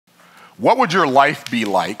What would your life be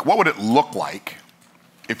like? What would it look like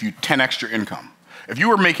if you 10x'd your income? If you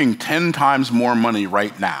were making 10 times more money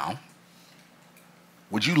right now,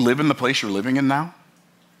 would you live in the place you're living in now?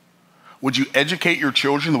 Would you educate your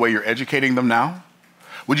children the way you're educating them now?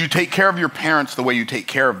 Would you take care of your parents the way you take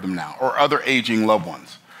care of them now, or other aging loved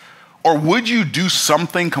ones? Or would you do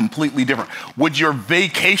something completely different? Would your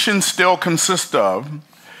vacation still consist of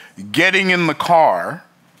getting in the car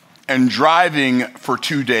and driving for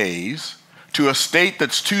 2 days to a state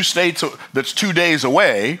that's 2 days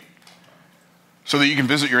away so that you can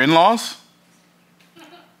visit your in-laws?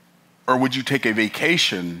 Or would you take a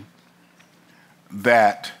vacation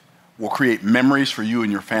that will create memories for you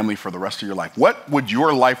and your family for the rest of your life? What would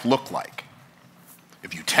your life look like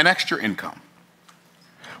if you 10x'd your income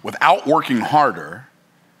without working harder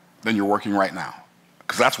than you're working right now?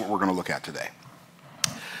 Because that's what we're going to look at today.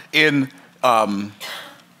 In my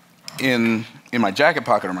jacket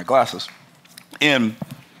pocket or my glasses, in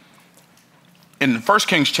 1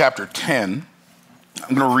 Kings chapter 10,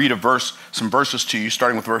 I'm going to read some verses to you,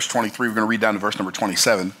 starting with verse 23. We're going to read down to verse number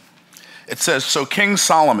 27. It says, so King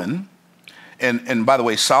Solomon, and by the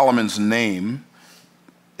way, Solomon's name,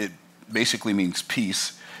 it basically means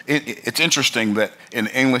peace. It's interesting that in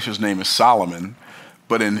English his name is Solomon,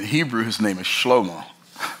 but in Hebrew his name is Shlomo,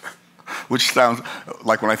 which sounds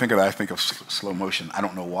like, when I think of that, I think of slow motion. I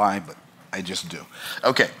don't know why, but I just do.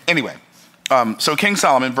 Okay, anyway. So King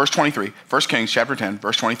Solomon, verse 23, 1 Kings chapter 10,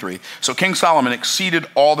 verse 23. So King Solomon exceeded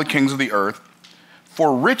all the kings of the earth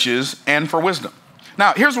for riches and for wisdom.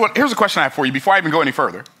 Now, here's a question I have for you before I even go any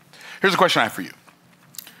further. Here's a question I have for you.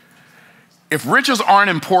 If riches aren't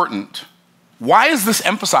important, why is this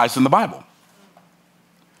emphasized in the Bible?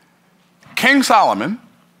 King Solomon,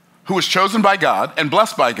 who was chosen by God and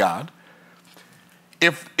blessed by God,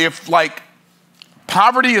 if like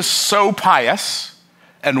poverty is so pious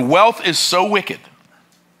and wealth is so wicked,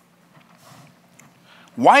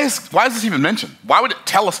 why is this even mentioned? Why would it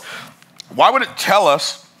tell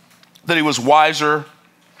us that he was wiser,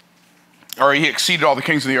 or he exceeded all the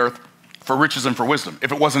kings of the earth for riches and for wisdom,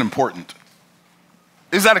 if it wasn't important?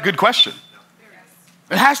 Is that a good question?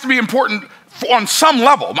 It has to be important on some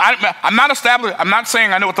level. I'm not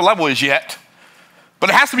saying I know what the level is yet, but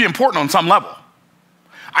it has to be important on some level.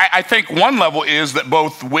 I think one level is that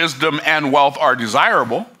both wisdom and wealth are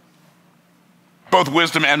desirable. Both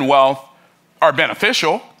wisdom and wealth are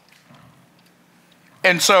beneficial.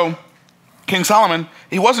 And so King Solomon,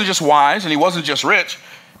 he wasn't just wise and he wasn't just rich.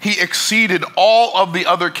 He exceeded all of the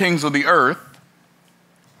other kings of the earth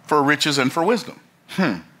for riches and for wisdom.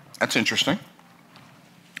 That's interesting.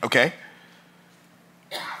 Okay.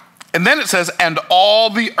 And then it says, and all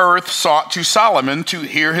the earth sought to Solomon to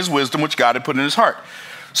hear his wisdom, which God had put in his heart.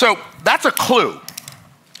 So that's a clue.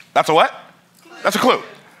 That's a what? That's a clue.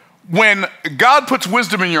 When God puts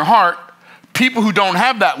wisdom in your heart, people who don't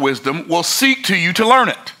have that wisdom will seek to you to learn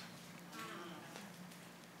it.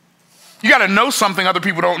 You got to know something other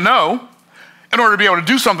people don't know in order to be able to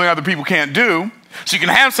do something other people can't do, so you can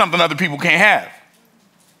have something other people can't have.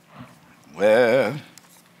 Well,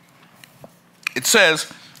 it says,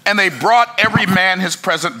 and they brought every man his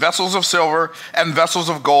present, vessels of silver and vessels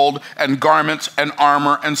of gold and garments and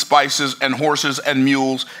armor and spices and horses and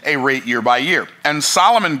mules, a rate year by year. And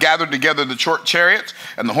Solomon gathered together the chariots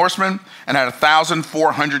and the horsemen, and had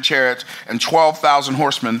 1,400 chariots and 12,000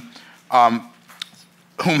 horsemen,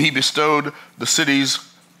 whom he bestowed the cities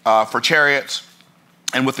for chariots,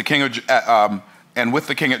 and with the king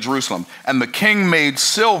at Jerusalem. And the king made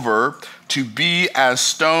silver to be as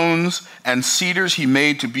stones, and cedars he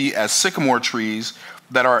made to be as sycamore trees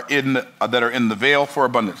that are in the vale for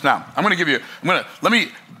abundance. Now,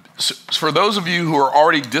 for those of you who are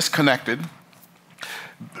already disconnected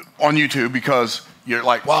on YouTube because you're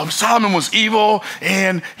like, well, Solomon was evil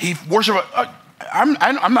and he worshiped. I'm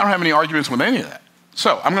not having any arguments with any of that.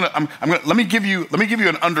 So let me give you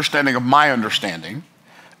an understanding of my understanding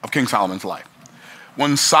of King Solomon's life.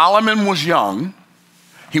 When Solomon was young,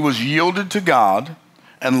 he was yielded to God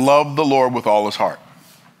and loved the Lord with all his heart.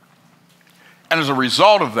 And as a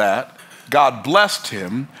result of that, God blessed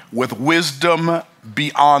him with wisdom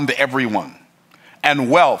beyond everyone, and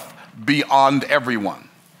wealth beyond everyone,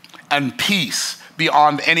 and peace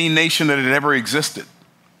beyond any nation that had ever existed.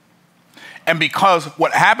 And because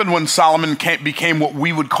what happened when Solomon became what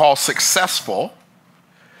we would call successful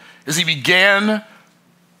is he began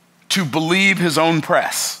to believe his own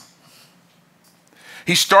press.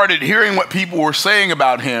 He started hearing what people were saying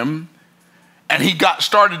about him, and he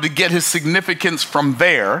started to get his significance from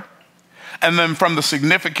there, and then from the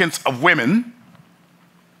significance of women,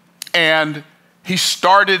 and he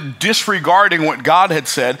started disregarding what God had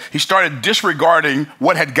said. He started disregarding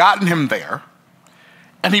what had gotten him there,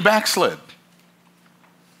 and he backslid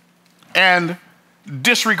and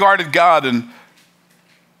disregarded God and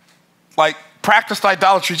like practiced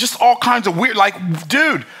idolatry, just all kinds of weird, like,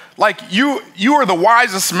 dude, like you are the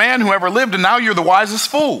wisest man who ever lived, and now you're the wisest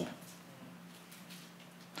fool.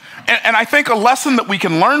 And I think a lesson that we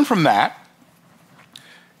can learn from that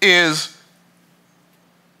is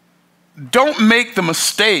don't make the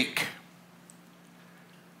mistake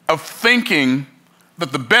of thinking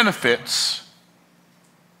that the benefits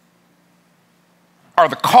are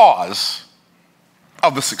the cause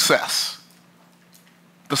of the success.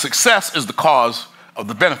 The success is the cause of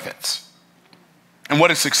the benefits. And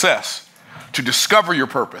what is success? To discover your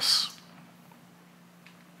purpose.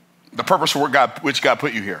 The purpose for which God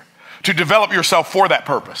put you here. To develop yourself for that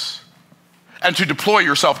purpose. And to deploy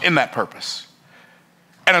yourself in that purpose.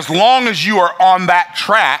 And as long as you are on that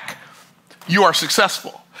track, you are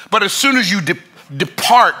successful. But as soon as you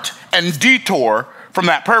depart and detour from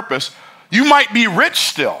that purpose, you might be rich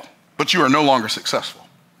still, but you are no longer successful.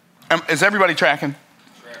 Is everybody tracking?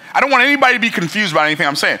 I don't want anybody to be confused about anything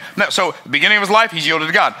I'm saying. No, so beginning of his life, he's yielded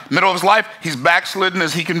to God. Middle of his life, he's backslidden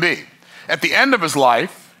as he can be. At the end of his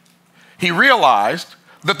life, he realized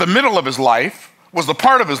that the middle of his life was the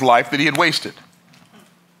part of his life that he had wasted.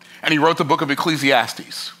 And he wrote the book of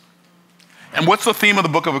Ecclesiastes. And what's the theme of the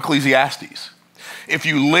book of Ecclesiastes? If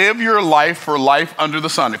you live your life for life under the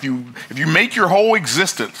sun, if you make your whole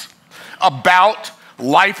existence about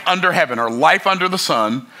life under heaven or life under the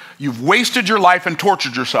sun, you've wasted your life and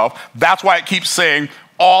tortured yourself. That's why it keeps saying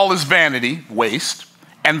all is vanity, waste,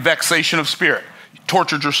 and vexation of spirit. You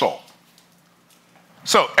tortured your soul.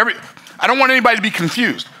 So I don't want anybody to be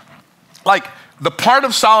confused. Like the part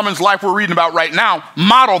of Solomon's life we're reading about right now,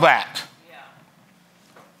 model that. Yeah.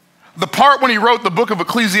 The part when he wrote the book of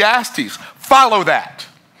Ecclesiastes, follow that.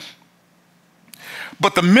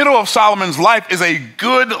 But the middle of Solomon's life is a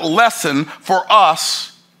good lesson for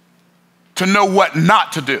us to know what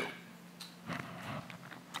not to do.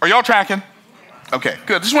 Are y'all tracking? Okay,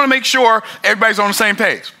 good. Just want to make sure everybody's on the same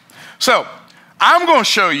page. So I'm going to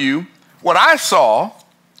show you what I saw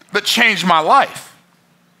that changed my life.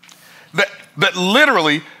 That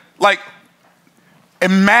literally, like,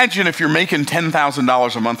 imagine if you're making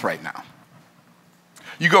 $10,000 a month right now.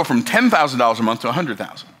 You go from $10,000 a month to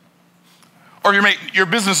 $100,000. Or your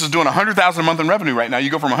business is doing $100,000 a month in revenue right now. You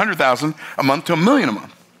go from $100,000 a month to $1 million a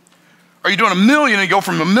month. Or you're doing $1 million and you go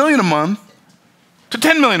from $1 million a month to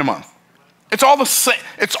 $10 million a month. It's all the same.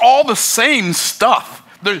 It's all the same stuff.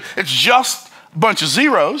 It's just a bunch of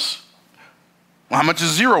zeros. Well, how much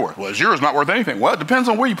is zero worth? Well, zero's not worth anything. Well, it depends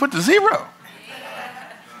on where you put the zero.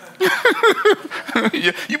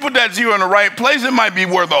 You put that zero in the right place, it might be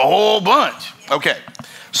worth a whole bunch. Okay,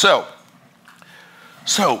 so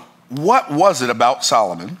what was it about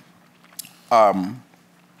Solomon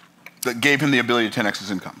that gave him the ability to 10x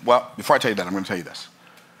his income? Well, before I tell you that, I'm going to tell you this.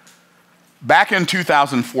 Back in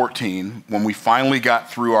 2014, when we finally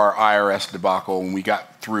got through our IRS debacle, when we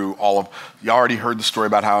got through you already heard the story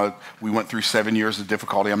about how we went through 7 years of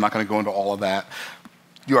difficulty. I'm not going to go into all of that.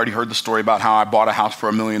 You already heard the story about how I bought a house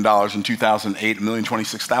for $1 million in 2008,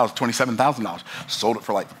 $1,027,000. Sold it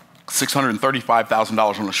for like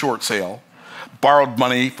 $635,000 on a short sale. Borrowed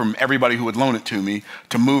money from everybody who would loan it to me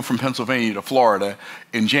to move from Pennsylvania to Florida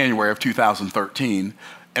in January of 2013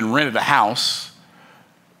 and rented a house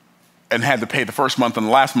and had to pay the first month and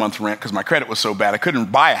the last month's rent because my credit was so bad I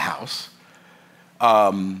couldn't buy a house.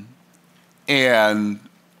 I'd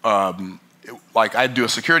do a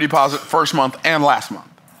security deposit first month and last month.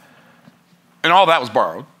 And all that was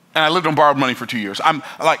borrowed. And I lived on borrowed money for 2 years.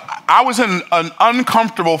 I was in an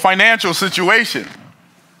uncomfortable financial situation.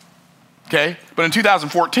 Okay? But in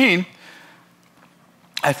 2014,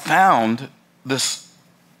 I found this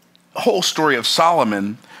whole story of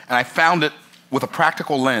Solomon, and I found it with a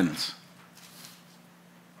practical lens.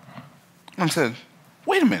 And I said,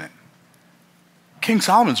 wait a minute. King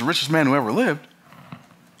Solomon's the richest man who ever lived.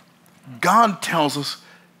 God tells us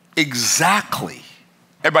exactly,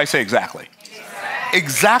 everybody say exactly.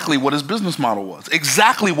 Exactly what his business model was.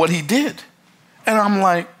 Exactly what he did. And I'm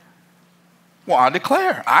like, well, I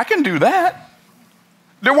declare, I can do that.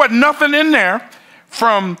 There wasn't nothing in there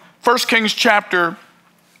from 1 Kings chapter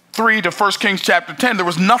 3 to 1 Kings chapter 10. There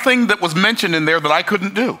was nothing that was mentioned in there that I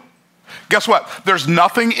couldn't do. Guess what? There's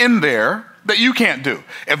nothing in there that you can't do.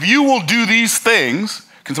 If you will do these things,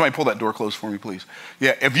 can somebody pull that door closed for me, please?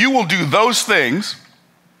 Yeah, if you will do those things,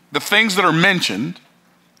 the things that are mentioned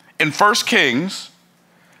in 1 Kings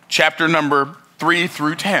chapter number 3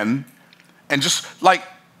 through 10, and just like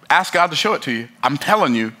ask God to show it to you. I'm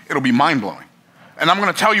telling you, it'll be mind-blowing. And I'm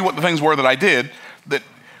going to tell you what the things were that I did that,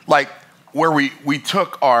 like, where we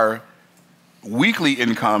took our weekly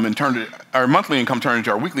income and turned it, our monthly income turned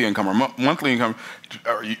into our weekly income, our monthly income,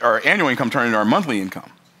 our annual income turned into our monthly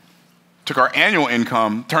income. Took our annual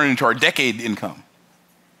income, turned it into our decade income.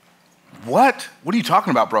 What? What are you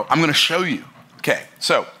talking about, bro? I'm going to show you. Okay,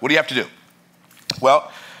 so what do you have to do?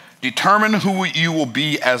 Well, determine who you will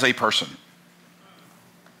be as a person.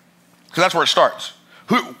 Because that's where it starts.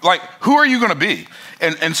 Who are you going to be?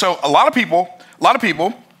 And so a lot of people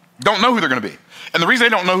don't know who they're going to be. And the reason they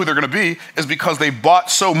don't know who they're going to be is because they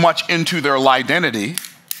bought so much into their identity.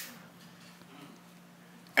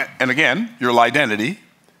 And again, your identity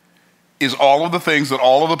is all of the things that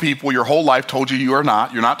all of the people your whole life told you you are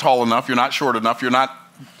not. You're not tall enough. You're not short enough. You're not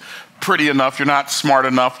pretty enough. You're not smart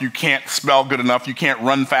enough. You can't spell good enough. You can't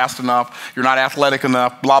run fast enough. You're not athletic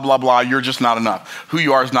enough. Blah, blah, blah. You're just not enough. Who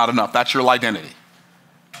you are is not enough. That's your identity.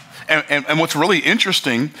 And what's really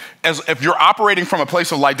interesting is if you're operating from a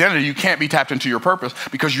place of identity, you can't be tapped into your purpose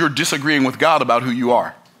because you're disagreeing with God about who you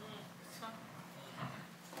are.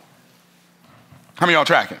 How many of y'all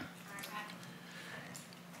tracking?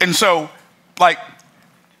 And so, like,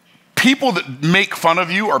 people that make fun of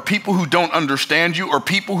you or people who don't understand you or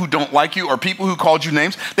people who don't like you or people who called you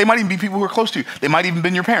names, they might even be people who are close to you. They might even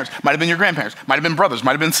been your parents, might have been your grandparents, might have been brothers,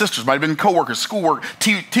 might have been sisters, might have been coworkers, schoolwork,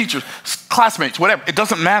 teachers, classmates, whatever. It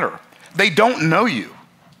doesn't matter. They don't know you.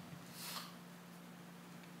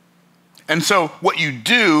 And so what you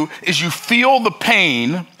do is you feel the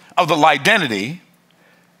pain of the identity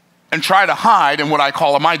and try to hide in what I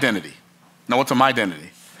call a identity. Now, what's a identity?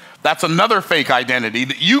 That's another fake identity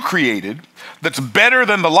that you created that's better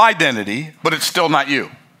than the identity, but it's still not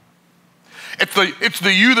you. It's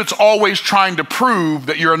the you that's always trying to prove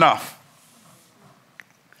that you're enough.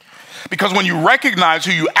 Because when you recognize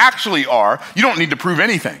who you actually are, you don't need to prove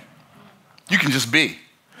anything. You can just be.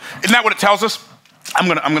 Isn't that what it tells us? I'm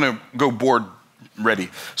gonna go board ready.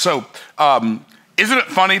 So, isn't it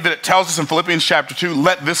funny that it tells us in Philippians chapter 2,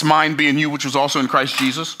 let this mind be in you, which was also in Christ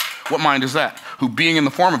Jesus? What mind is that? Who being in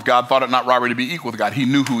the form of God, thought it not robbery to be equal with God. He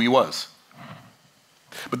knew who he was.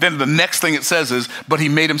 But then the next thing it says is, but he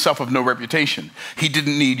made himself of no reputation. He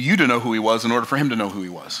didn't need you to know who he was in order for him to know who he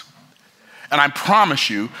was. And I promise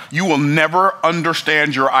you, you will never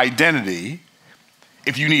understand your identity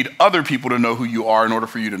if you need other people to know who you are in order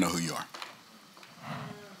for you to know who you are.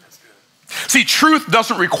 See, truth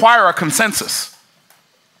doesn't require a consensus.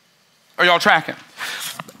 Are y'all tracking?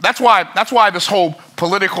 That's why this whole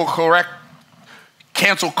political correct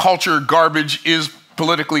cancel culture garbage is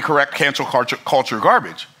politically correct cancel culture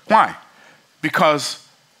garbage. Why? Because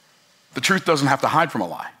the truth doesn't have to hide from a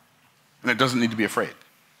lie, and it doesn't need to be afraid.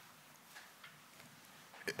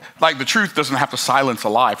 Like the truth doesn't have to silence a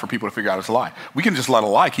lie for people to figure out it's a lie. We can just let a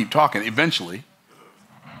lie keep talking. Eventually,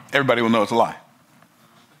 everybody will know it's a lie.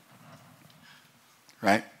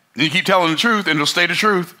 Right? And you keep telling the truth, and it'll stay the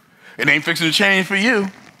truth. It ain't fixing to change for you,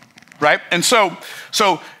 right? And so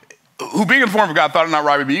who being in the form of God thought it not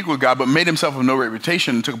robbery to be equal with God, but made himself of no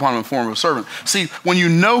reputation and took upon him the form of a servant. See, when you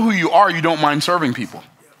know who you are, you don't mind serving people.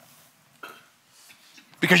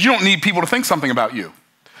 Because you don't need people to think something about you.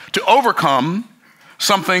 To overcome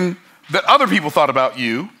something that other people thought about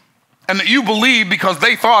you and that you believed because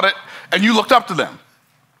they thought it and you looked up to them.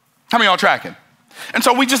 How many of y'all tracking? And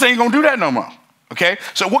so we just ain't gonna do that no more. Okay,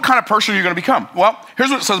 so what kind of person are you going to become? Well, here's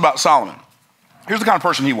what it says about Solomon. Here's the kind of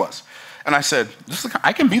person he was. And I said,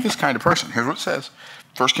 I can be this kind of person. Here's what it says.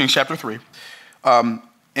 1 Kings chapter 3.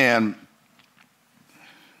 And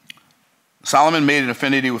Solomon made an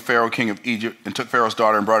affinity with Pharaoh, king of Egypt, and took Pharaoh's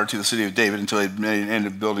daughter and brought her to the city of David until he had made an end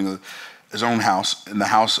of building his own house in the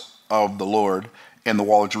house of the Lord and the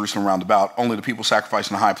wall of Jerusalem round about. Only the people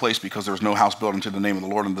sacrificed in a high place because there was no house built unto the name of the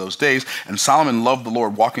Lord in those days. And Solomon loved the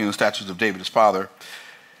Lord, walking in the statutes of David his father,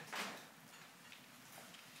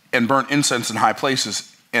 and burnt incense in high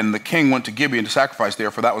places. And the king went to Gibeon to sacrifice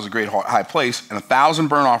there, for that was a great high place. And 1,000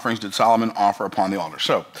 burnt offerings did Solomon offer upon the altar.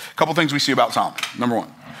 So, a couple things we see about Solomon. Number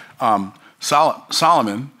one,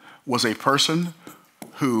 Solomon was a person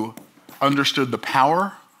who understood the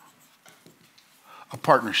power of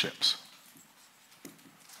partnerships.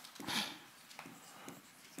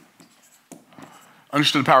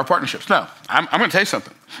 Understood the power of partnerships. Now, I'm going to tell you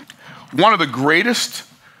something. One of the greatest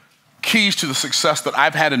keys to the success that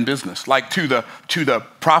I've had in business, like to the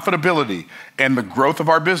profitability and the growth of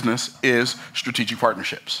our business, is strategic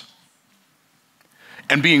partnerships.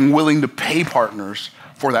 And being willing to pay partners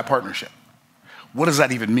for that partnership. What does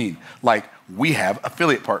that even mean? Like, we have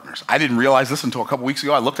affiliate partners. I didn't realize this until a couple weeks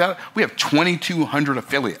ago. I looked at it. We have 2,200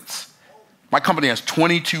 affiliates. My company has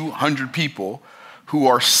 2,200 people who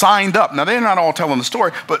are signed up. Now, they're not all telling the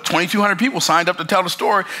story, but 2,200 people signed up to tell the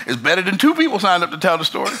story is better than 2 people signed up to tell the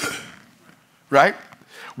story, right?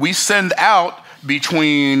 We send out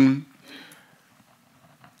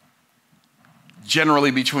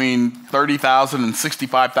generally between $30,000 and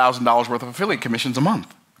 $65,000 worth of affiliate commissions a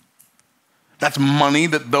month. That's money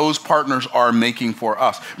that those partners are making for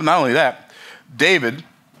us. But not only that, David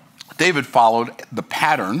followed the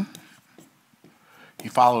pattern. He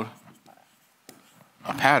followed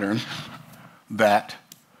a pattern that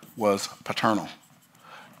was paternal.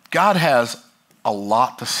 God has a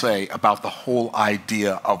lot to say about the whole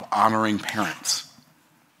idea of honoring parents.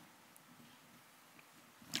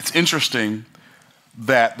 It's interesting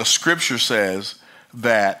that the scripture says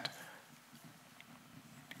that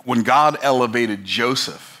when God elevated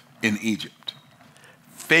Joseph in Egypt,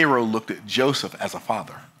 Pharaoh looked at Joseph as a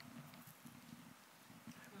father.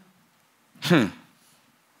 Isn't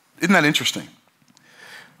that interesting?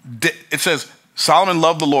 It says, Solomon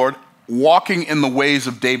loved the Lord, walking in the ways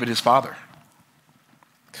of David, his father.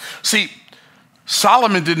 See,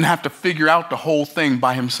 Solomon didn't have to figure out the whole thing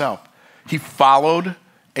by himself. He followed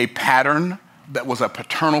a pattern that was a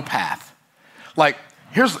paternal path. Like,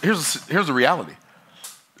 here's the reality.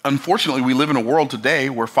 Unfortunately, we live in a world today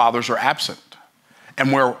where fathers are absent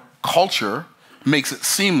and where culture makes it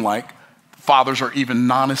seem like fathers are even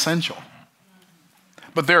non-essential.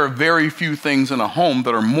 But there are very few things in a home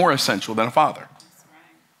that are more essential than a father.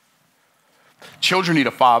 Children need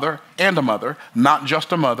a father and a mother, not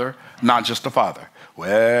just a mother, not just a father.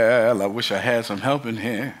 Well, I wish I had some help in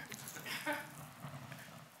here.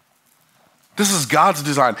 This is God's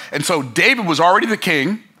design. And so David was already the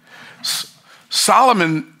king.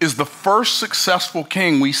 Solomon is the first successful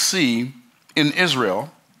king we see in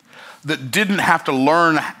Israel that didn't have to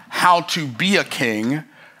learn how to be a king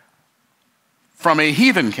from a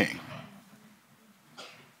heathen king.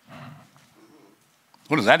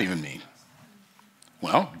 What does that even mean?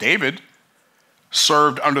 Well, David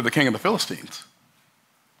served under the king of the Philistines.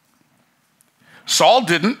 Saul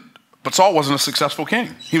didn't, but Saul wasn't a successful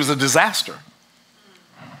king. He was a disaster.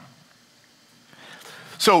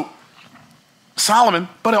 So Solomon,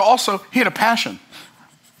 but also he had a passion.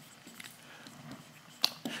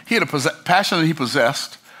 He had a passion that he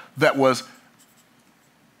possessed that was,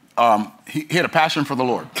 he had a passion for the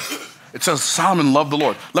Lord. It says Solomon loved the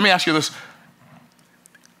Lord. Let me ask you this.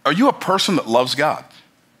 Are you a person that loves God?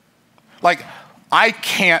 Like, I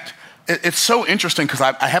can't, it's so interesting because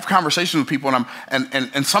I have conversations with people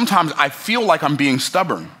and sometimes I feel like I'm being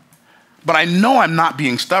stubborn. But I know I'm not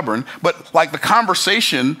being stubborn, but like the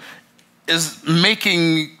conversation is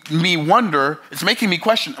making me wonder, it's making me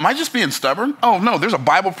question, am I just being stubborn? Oh no, there's a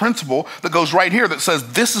Bible principle that goes right here that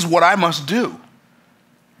says this is what I must do.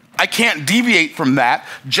 I can't deviate from that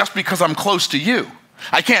just because I'm close to you.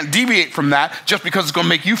 I can't deviate from that just because it's going to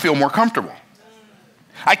make you feel more comfortable.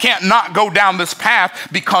 I can't not go down this path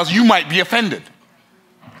because you might be offended.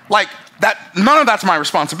 Like that, none of that's my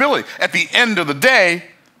responsibility. At the end of the day,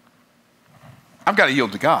 I've got to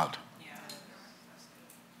yield to God.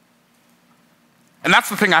 And that's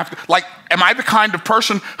the thing I have to, like, am I the kind of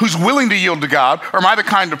person who's willing to yield to God, or am I the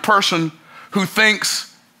kind of person who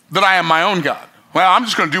thinks that I am my own God? Well, I'm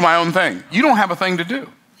just going to do my own thing. You don't have a thing to do.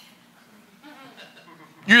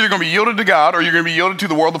 You're either going to be yielded to God or you're going to be yielded to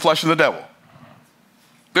the world, the flesh, and the devil.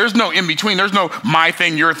 There's no in between. There's no my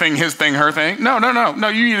thing, your thing, his thing, her thing. No.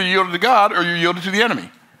 You either yielded to God or you're yielded to the enemy.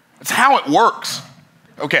 That's how it works.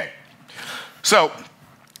 Okay. So,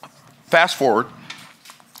 fast forward.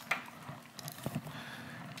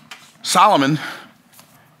 Solomon,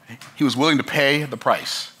 he was willing to pay the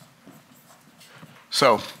price.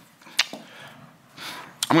 So,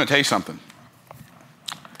 I'm going to tell you something.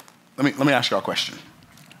 Let me ask y'all a question.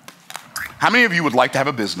 How many of you would like to have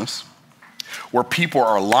a business where people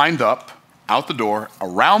are lined up out the door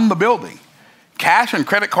around the building, cash and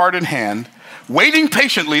credit card in hand, waiting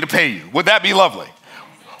patiently to pay you? Would that be lovely?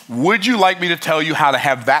 Would you like me to tell you how to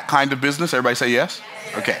have that kind of business? Everybody say yes?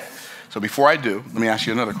 Okay. So before I do, let me ask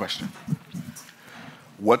you another question.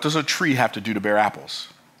 What does a tree have to do to bear apples?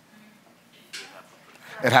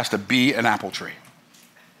 It has to be an apple tree.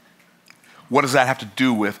 What does that have to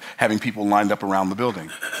do with having people lined up around the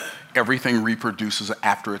building? Everything reproduces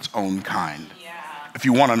after its own kind. Yeah. If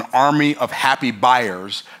you want an army of happy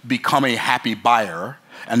buyers, become a happy buyer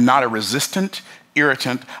and not a resistant,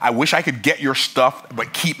 irritant, I wish I could get your stuff,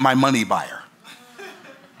 but keep my money buyer.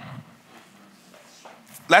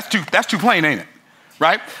 That's too plain, ain't it?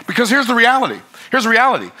 Right? Because here's the reality. Here's the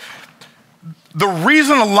reality. The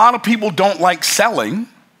reason a lot of people don't like selling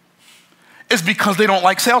is because they don't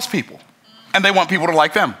like salespeople. And they want people to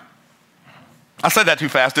like them. I said that too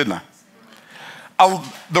fast, didn't I?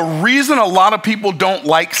 The reason a lot of people don't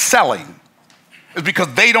like selling is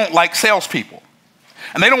because they don't like salespeople.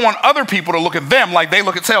 And they don't want other people to look at them like they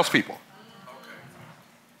look at salespeople.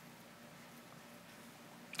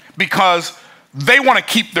 Because they want to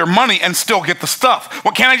keep their money and still get the stuff.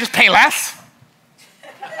 Well, can't I just pay less?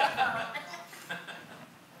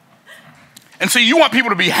 And so you want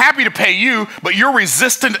people to be happy to pay you, but you're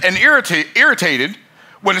resistant and irritated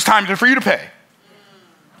when it's time for you to pay.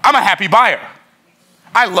 I'm a happy buyer.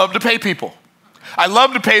 I love to pay people. I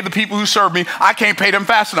love to pay the people who serve me. I can't pay them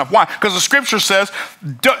fast enough. Why? Because the scripture says,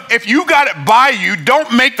 if you got it by you,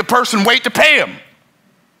 don't make the person wait to pay him.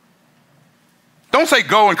 Don't say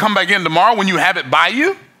go and come back in tomorrow when you have it by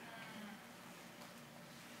you.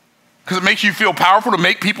 Because it makes you feel powerful to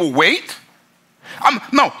make people wait.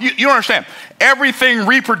 No, you don't understand. Everything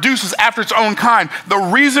reproduces after its own kind. The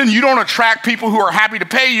reason you don't attract people who are happy to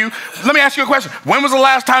pay you, let me ask you a question. When was the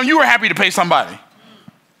last time you were happy to pay somebody?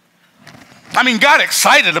 I mean, got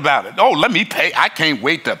excited about it. Oh, let me pay. I can't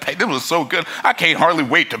wait to pay. This was so good. I can't hardly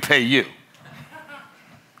wait to pay you.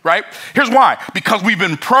 Right? Here's why. Because we've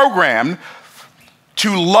been programmed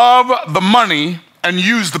to love the money and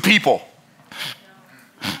use the people.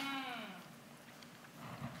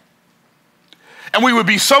 And we would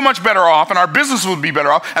be so much better off, and our business would be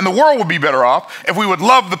better off, and the world would be better off if we would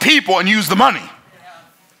love the people and use the money.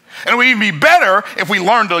 And it would even be better if we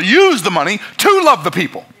learned to use the money to love the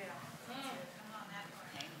people.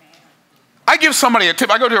 I give somebody a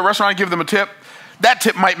tip. I go to a restaurant, I give them a tip. That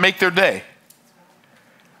tip might make their day.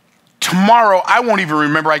 Tomorrow, I won't even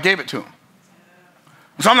remember I gave it to them.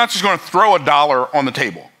 So I'm not just going to throw $1 on the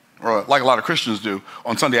table, or like a lot of Christians do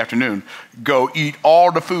on Sunday afternoon, go eat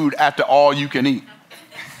all the food at the all you can eat.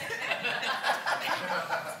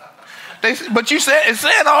 But it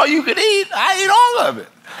said all you could eat. I ate all of it.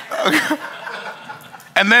 Okay.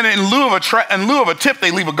 And then in lieu of a tip,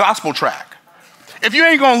 they leave a gospel track. If you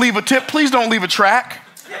ain't going to leave a tip, please don't leave a track.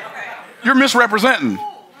 You're misrepresenting.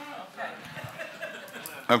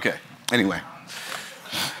 Okay, anyway.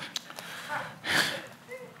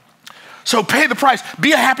 So pay the price.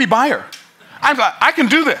 Be a happy buyer. I can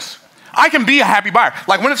do this. I can be a happy buyer.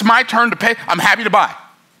 Like when it's my turn to pay, I'm happy to buy.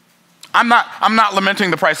 I'm not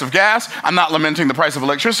lamenting the price of gas. I'm not lamenting the price of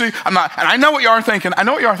electricity. And I know what y'all are thinking. I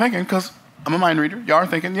know what y'all are thinking because I'm a mind reader. Y'all are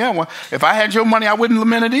thinking, yeah, well, if I had your money, I wouldn't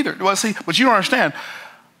lament it either. Well, see, but you don't understand.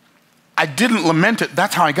 I didn't lament it.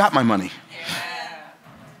 That's how I got my money. Yeah.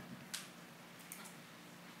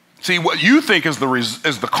 See, what you think is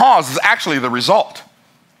the cause is actually the result.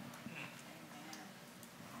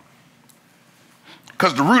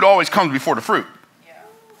 Because the root always comes before the fruit. Yeah.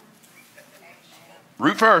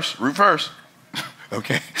 Root first.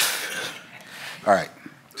 Okay. All right.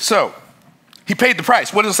 So, he paid the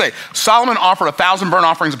price. What does it say? Solomon offered 1,000 burnt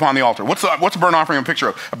offerings upon the altar. What's a burnt offering a picture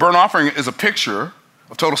of? A burnt offering is a picture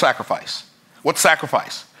of total sacrifice. What's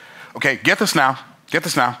sacrifice? Okay, get this now.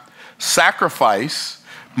 Sacrifice,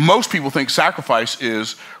 most people think sacrifice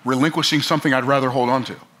is relinquishing something I'd rather hold on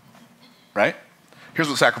to. Right? Here's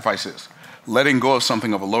what sacrifice is. Letting go of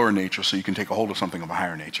something of a lower nature so you can take a hold of something of a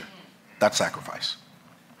higher nature. That's sacrifice.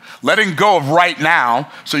 Letting go of right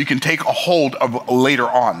now so you can take a hold of later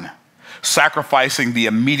on. Sacrificing the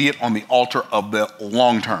immediate on the altar of the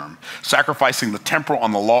long term. Sacrificing the temporal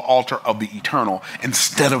on the altar of the eternal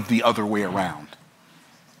instead of the other way around.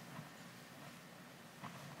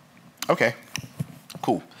 Okay,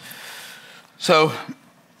 cool. So,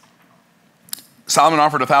 Solomon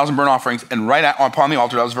offered 1,000 burnt offerings, and upon the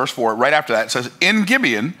altar, that was verse 4, right after that, it says, in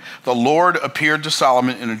Gibeon, the Lord appeared to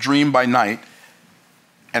Solomon in a dream by night,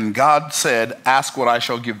 and God said, ask what I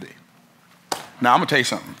shall give thee. Now, I'm going to tell you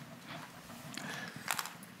something.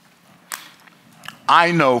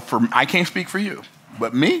 I can't speak for you,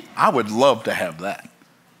 but me, I would love to have that.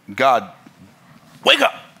 God, wake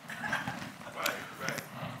up.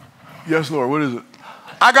 Yes, Lord, what is it?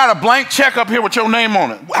 I got a blank check up here with your name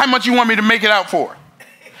on it. How much you want me to make it out for?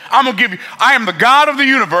 I'm going to give you, I am the God of the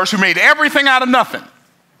universe who made everything out of nothing.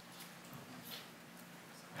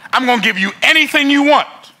 I'm going to give you anything you want.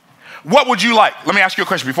 What would you like? Let me ask you a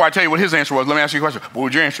question. Before I tell you what his answer was, let me ask you a question. What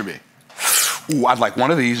would your answer be? Ooh, I'd like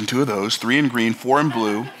one of these and two of those, 3 in green, 4 in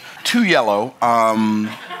blue, 2 yellow. Can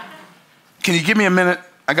you give me a minute?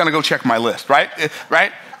 I got to go check my list, right?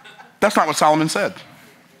 Right? That's not what Solomon said.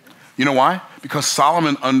 You know why? Because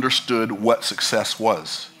Solomon understood what success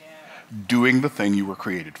was. Doing the thing you were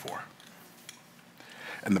created for.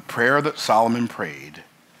 And the prayer that Solomon prayed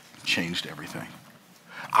changed everything.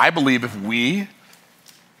 I believe if we,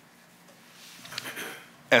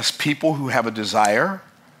 as people who have a desire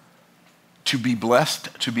to be blessed,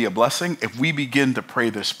 to be a blessing, if we begin to pray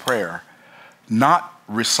this prayer, not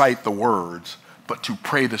recite the words, but to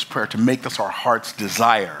pray this prayer, to make this our heart's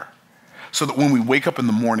desire, so that when we wake up in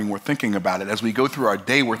the morning, we're thinking about it. As we go through our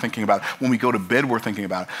day, we're thinking about it. When we go to bed, we're thinking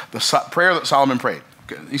about it. The prayer that Solomon prayed,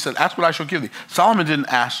 he said, ask what I shall give thee. Solomon didn't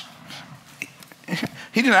ask,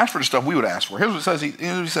 he didn't ask for the stuff we would ask for. Here's what it says, he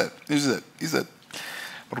said,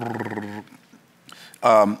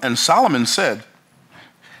 and Solomon said,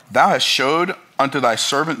 thou hast showed unto thy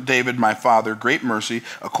servant David my father great mercy,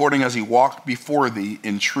 according as he walked before thee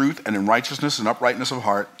in truth and in righteousness and uprightness of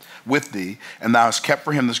heart with thee, and thou hast kept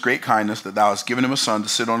for him this great kindness, that thou hast given him a son to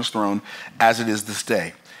sit on his throne, as it is this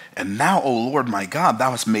day. And now, O Lord my God,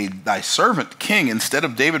 thou hast made thy servant king instead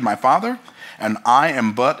of David my father, and I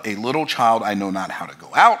am but a little child, I know not how to go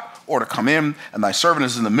out or to come in, and thy servant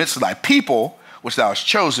is in the midst of thy people, which thou hast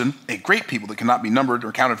chosen, a great people that cannot be numbered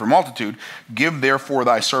or counted for multitude. Give therefore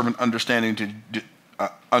thy servant understanding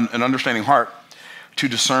an understanding heart to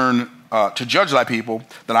discern, to judge thy people,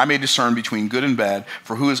 that I may discern between good and bad,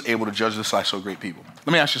 for who is able to judge this thy so great people?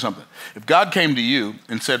 Let me ask you something. If God came to you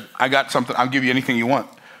and said, I got something, I'll give you anything you want,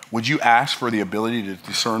 would you ask for the ability to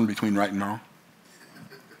discern between right and wrong?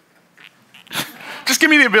 Just give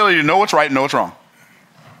me the ability to know what's right and know what's wrong.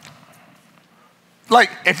 Like,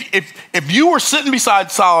 if you were sitting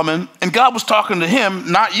beside Solomon and God was talking to him,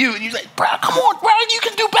 not you, and you say, bro, come on, bro, you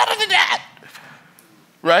can do better than that.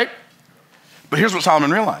 Right? But here's what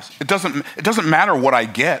Solomon realized. It doesn't matter what I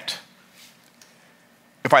get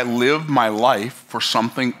if I live my life for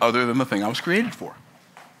something other than the thing I was created for.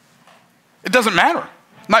 It doesn't matter.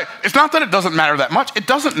 It's not that it doesn't matter that much. It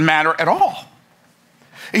doesn't matter at all.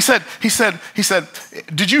 He said,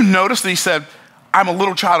 did you notice that he said, I'm a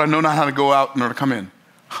little child, I know not how to go out nor to come in.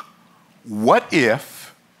 What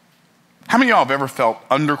if, how many of y'all have ever felt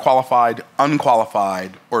underqualified,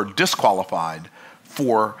 unqualified, or disqualified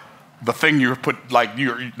for the thing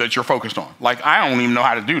that you're focused on? Like, I don't even know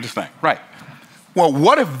how to do this thing. Right. Well,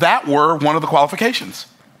 what if that were one of the qualifications?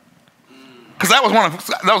 Because that was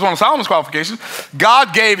one of Solomon's qualifications.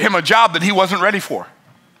 God gave him a job that he wasn't ready for.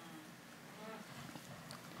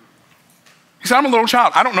 He said, I'm a little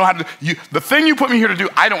child. I don't know how to do the thing you put me here to do,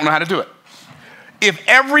 I don't know how to do it. If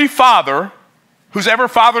every father who's ever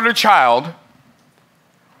fathered a child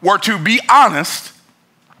were to be honest,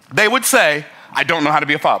 they would say, I don't know how to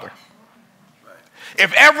be a father. Right.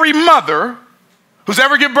 If every mother who's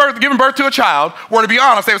ever given birth to a child were to be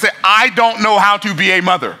honest, they would say, I don't know how to be a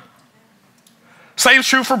mother. Same is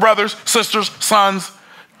true for brothers, sisters, sons,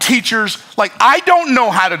 teachers. Like, I don't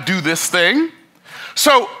know how to do this thing.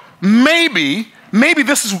 So maybe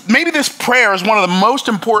this prayer is one of the most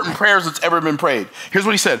important prayers that's ever been prayed. Here's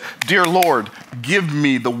what he said. Dear Lord, give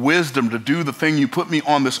me the wisdom to do the thing you put me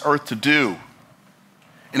on this earth to do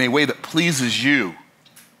in a way that pleases you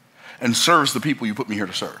and serves the people you put me here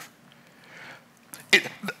to serve.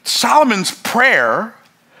 Solomon's prayer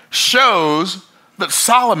shows that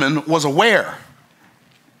Solomon was aware.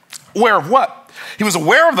 Aware of what? He was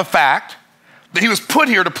aware of the fact that he was put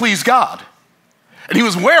here to please God. And he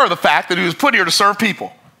was aware of the fact that he was put here to serve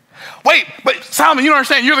people. Wait, but Solomon, you don't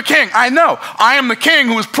understand. You're the king. I know. I am the king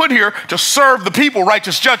who was put here to serve the people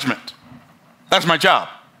righteous judgment. That's my job.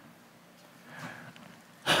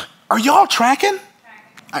 Are y'all tracking?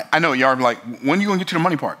 I know y'all are like, when are you going to get to the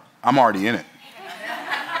money part? I'm already in it.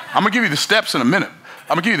 I'm going to give you the steps in a minute.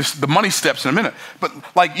 I'm going to give you the money steps in a minute. But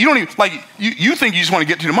like, you don't even, like, you think you just want to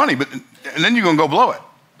get to the money, and then you're going to go blow it.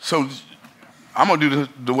 So I'm going to do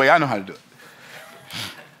the way I know how to do it.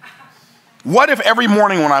 What if every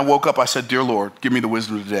morning when I woke up, I said, Dear Lord, give me the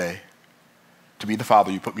wisdom today to be the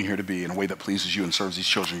father you put me here to be in a way that pleases you and serves these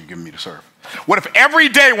children you've given me to serve? What if every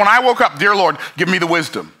day when I woke up, Dear Lord, give me the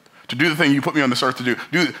wisdom to do the thing you put me on this earth to do.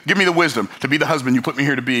 Give me the wisdom to be the husband you put me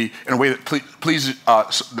here to be in a way that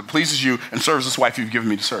pleases you and serves this wife you've given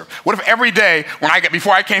me to serve? What if every day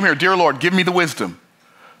before I came here, Dear Lord, give me the wisdom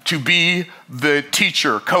to be the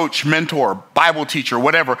teacher, coach, mentor, Bible teacher,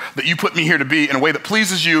 whatever, that you put me here to be in a way that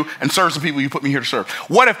pleases you and serves the people you put me here to serve?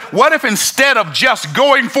 What if instead of just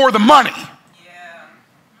going for the money,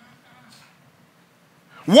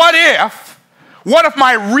 what if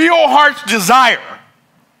my real heart's desire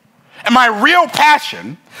and my real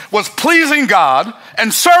passion was pleasing God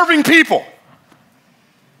and serving people?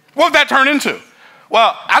 What would that turn into?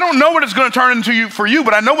 Well, I don't know what it's going to turn into for you,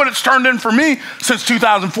 but I know what it's turned in for me since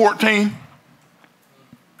 2014.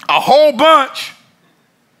 A whole bunch.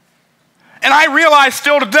 And I realize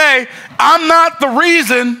still today, I'm not the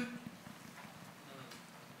reason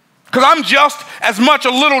Because I'm just as much a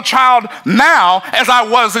little child now as I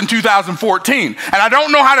was in 2014. And I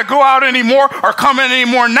don't know how to go out anymore or come in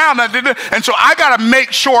anymore now. And so I got to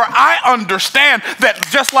make sure I understand that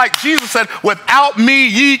just like Jesus said, without me,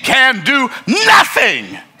 ye can do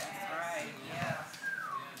nothing.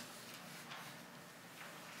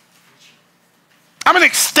 I'm an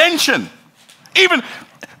extension. Even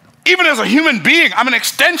as a human being, I'm an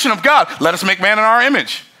extension of God. Let us make man in our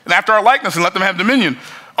image and after our likeness, and let them have dominion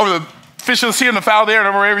over the fish of the sea and the fowl of the air and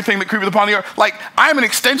over everything that creepeth upon the earth. Like, I'm an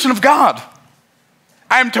extension of God.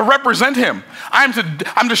 I am to represent him. I'm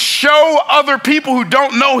to show other people who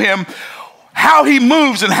don't know him how he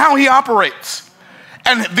moves and how he operates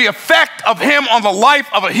and the effect of him on the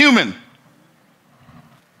life of a human.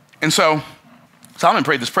 And so Solomon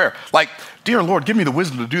prayed this prayer, like, dear Lord, give me the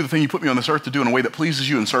wisdom to do the thing you put me on this earth to do in a way that pleases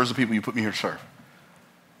you and serves the people you put me here to serve.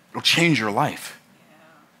 It'll change your life.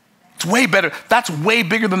 It's way better. That's way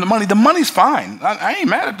bigger than the money. The money's fine. I ain't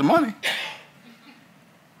mad at the money.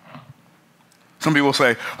 Some people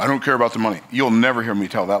say, I don't care about the money. You'll never hear me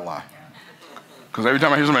tell that lie. Because every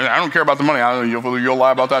time I hear somebody, I don't care about the money, you'll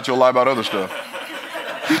lie about that, you'll lie about other stuff.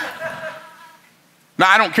 Now,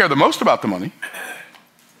 I don't care the most about the money.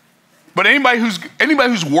 But anybody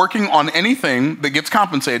who's working on anything that gets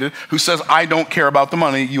compensated, who says, I don't care about the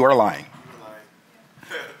money, you are lying.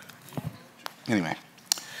 Anyway.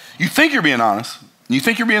 You think you're being honest, you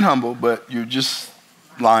think you're being humble, but you're just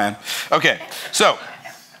lying. Okay, so,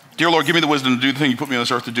 dear Lord, give me the wisdom to do the thing you put me on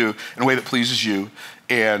this earth to do in a way that pleases you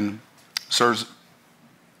and serves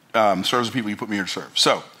the people you put me here to serve.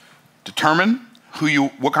 So, determine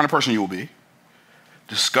what kind of person you will be.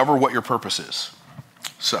 Discover what your purpose is.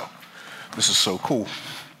 So, this is so cool.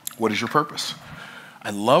 What is your purpose?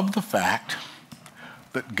 I love the fact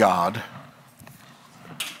that God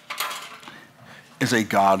is a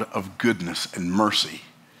God of goodness and mercy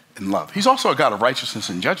and love. He's also a God of righteousness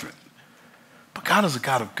and judgment. But God is a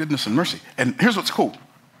God of goodness and mercy. And here's what's cool.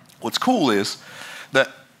 What's cool is that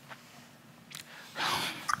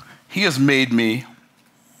he has made me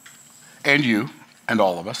and you and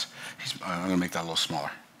all of us. I'm going to make that a little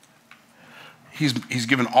smaller. He's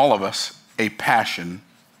given all of us a passion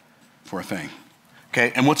for a thing.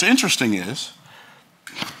 Okay? And what's interesting is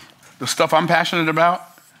the stuff I'm passionate about,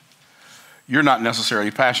 you're not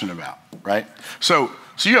necessarily passionate about, right? So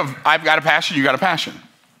I've got a passion, you got a passion,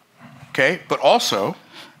 okay? But also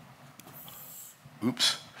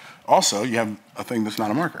you have a thing that's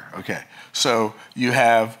not a marker, okay? So you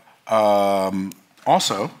have,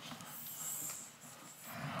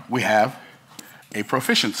 we have a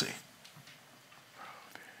proficiency.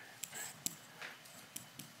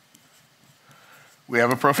 We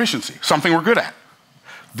have a proficiency, something we're good at.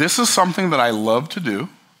 This is something that I love to do.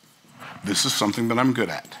 This is something that I'm good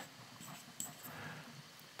at.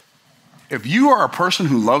 If you are a person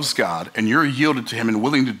who loves God and you're yielded to him and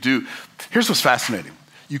willing to do, here's what's fascinating.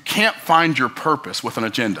 You can't find your purpose with an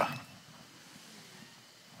agenda.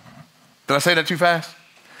 Did I say that too fast?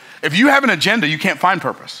 If you have an agenda, you can't find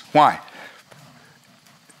purpose. Why?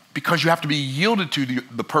 Because you have to be yielded to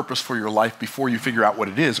the purpose for your life before you figure out what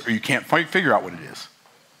it is, or you can't figure out what it is.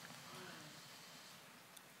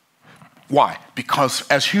 Why? Because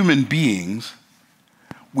as human beings,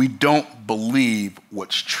 we don't believe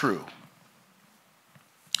what's true.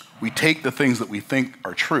 We take the things that we think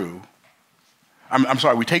are true.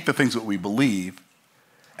 We take the things that we believe,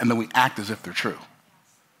 and then we act as if they're true.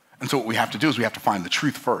 And so what we have to do is we have to find the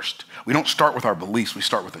truth first. We don't start with our beliefs, we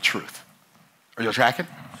start with the truth. Are you tracking?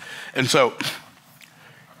 And so,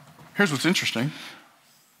 here's what's interesting.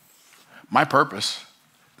 My purpose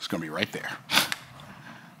is going to be right there.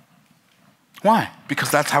 Why?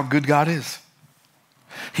 Because that's how good God is.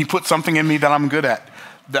 He put something in me that I'm good at,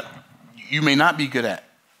 that you may not be good at.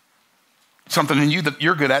 Something in you that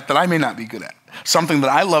you're good at that I may not be good at. Something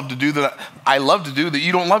that I love to do that I love to do that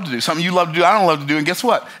you don't love to do. Something you love to do I don't love to do. And guess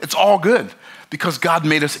what? It's all good because God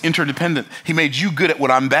made us interdependent. He made you good at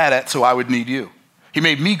what I'm bad at so I would need you. He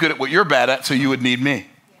made me good at what you're bad at so you would need me.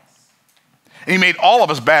 And he made all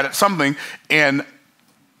of us bad at something, and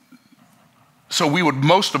so we would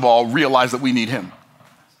most of all realize that we need him.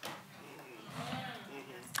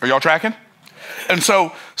 Are y'all tracking? And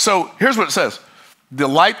so here's what it says.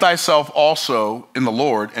 Delight thyself also in the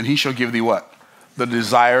Lord, and he shall give thee what? The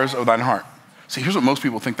desires of thine heart. See, here's what most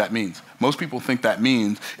people think that means. Most people think that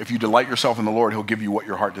means if you delight yourself in the Lord, he'll give you what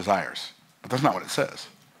your heart desires. But that's not what it says.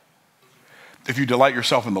 If you delight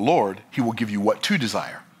yourself in the Lord, he will give you what to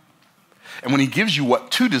desire. And when he gives you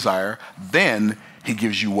what to desire, then he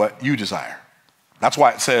gives you what you desire. That's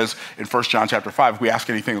why it says in 1 John chapter 5, if we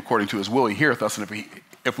ask anything according to his will, he heareth us. And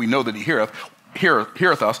if we know that he heareth,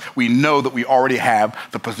 heareth us, we know that we already have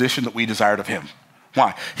the position that we desired of him.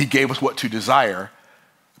 Why? He gave us what to desire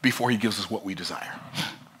before he gives us what we desire.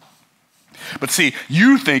 But see,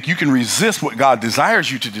 you think you can resist what God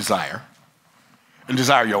desires you to desire and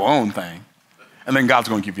desire your own thing, and then God's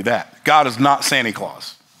going to give you that. God is not Santa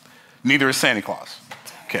Claus. Neither is Santa Claus.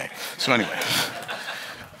 Okay, so anyway.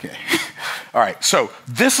 Okay. All right, so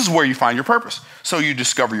this is where you find your purpose. So you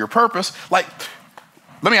discover your purpose. Like,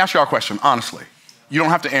 let me ask you all a question, honestly. You don't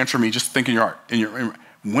have to answer me, just think in your heart.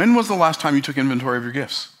 When was the last time you took inventory of your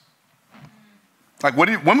gifts? Like,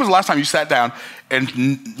 when was the last time you sat down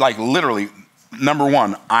and, like, literally, number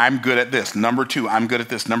one, I'm good at this. Number two, I'm good at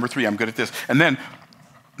this. Number three, I'm good at this. And then,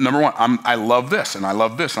 number one, I love this, and I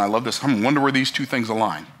love this, and I love this. I wonder where these two things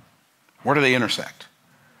align. Where do they intersect?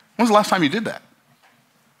 When was the last time you did that?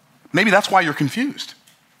 Maybe that's why you're confused.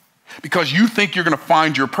 Because you think you're going to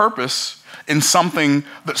find your purpose in something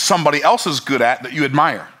that somebody else is good at that you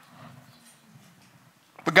admire.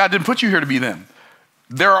 But God didn't put you here to be them.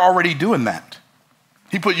 They're already doing that.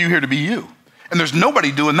 He put you here to be you. And there's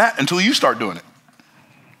nobody doing that until you start doing it.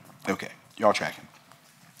 Okay, y'all tracking.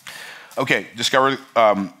 Okay, discover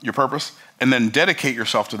your purpose and then dedicate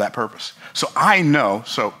yourself to that purpose. So I know,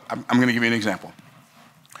 I'm going to give you an example.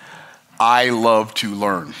 I love to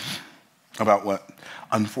learn about what?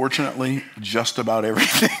 Unfortunately, just about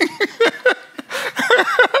everything.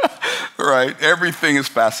 Right? Everything is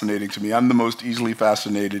fascinating to me. I'm the most easily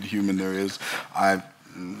fascinated human there is.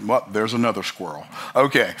 Well, there's another squirrel.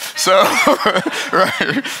 Okay, so,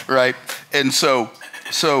 right. And so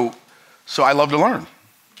I love to learn.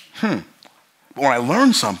 But when I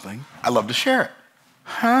learn something, I love to share it.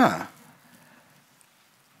 I'm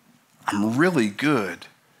really good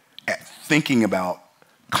at thinking about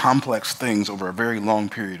complex things over a very long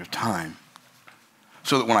period of time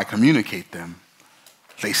so that when I communicate them,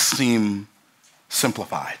 they seem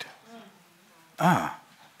simplified.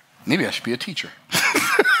 Maybe I should be a teacher.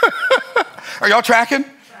 Are y'all tracking?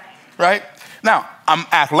 Right? Now, I'm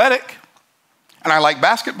athletic and I like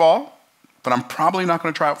basketball, but I'm probably not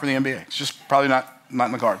going to try out for the NBA. It's just probably not in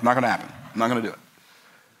the cards. Not going to happen. I'm not going to do it.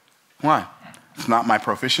 Why? It's not my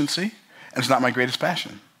proficiency and it's not my greatest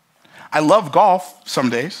passion. I love golf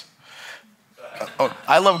some days.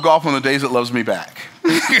 I love golf on the days it loves me back.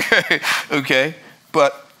 Okay?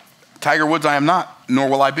 But Tiger Woods I am not, nor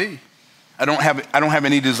will I be. I don't have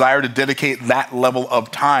any desire to dedicate that level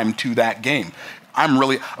of time to that game. I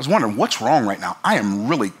was wondering what's wrong right now. I am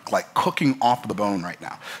really like cooking off the bone right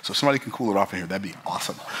now. So if somebody can cool it off in here, that'd be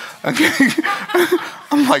awesome. Okay.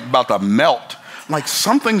 I'm like about to melt. I'm like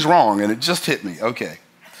something's wrong and it just hit me. Okay.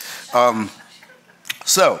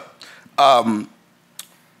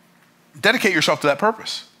 Dedicate yourself to that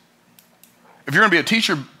purpose. If you're going to be a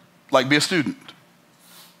teacher, like be a student.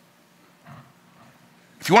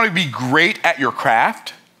 If you want to be great at your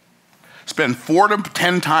craft, spend 4 to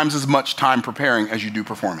 10 times as much time preparing as you do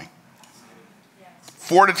performing.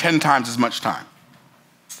 4 to 10 times as much time.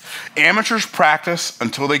 Amateurs practice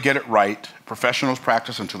until they get it right. Professionals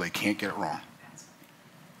practice until they can't get it wrong.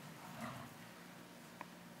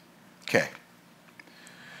 Okay.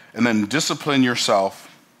 And then discipline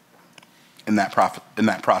yourself in that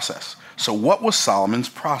process. So what was Solomon's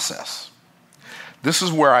process? This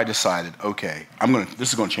is where I decided, okay, this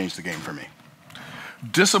is going to change the game for me.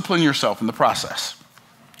 Discipline yourself in the process.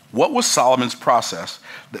 What was Solomon's process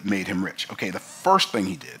that made him rich? Okay, the first thing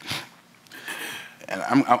he did, and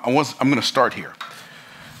I'm going to start here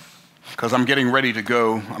because I'm getting ready to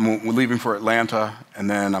go. We're leaving for Atlanta, and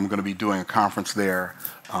then I'm going to be doing a conference there,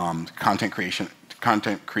 Content Creation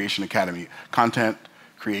Academy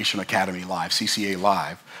Live, CCA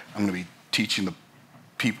Live. I'm going to be teaching the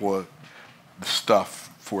people the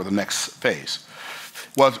stuff for the next phase.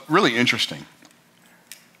 Well, it's really interesting.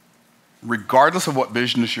 Regardless of what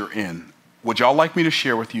business you're in, would y'all like me to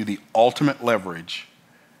share with you the ultimate leverage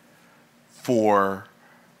for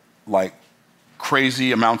like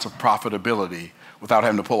crazy amounts of profitability without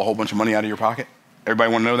having to pull a whole bunch of money out of your pocket?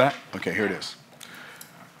 Everybody want to know that? Okay, here it is.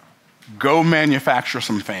 Go manufacture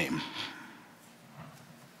some fame.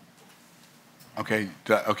 Okay,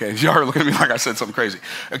 y'all are looking at me like I said something crazy.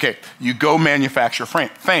 Okay, you go manufacture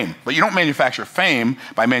fame, but you don't manufacture fame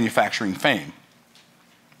by manufacturing fame.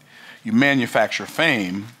 You manufacture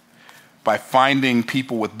fame by finding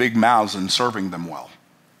people with big mouths and serving them well.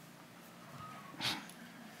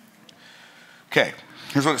 Okay,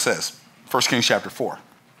 here's what it says. 1 Kings chapter 4,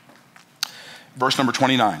 verse number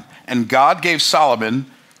 29. And God gave Solomon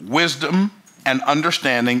wisdom and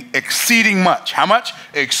understanding exceeding much. How much?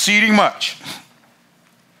 Exceeding much.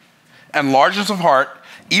 And largeness of heart,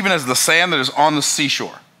 even as the sand that is on the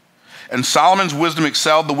seashore. And Solomon's wisdom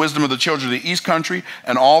excelled the wisdom of the children of the east country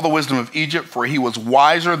and all the wisdom of Egypt, for he was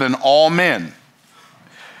wiser than all men.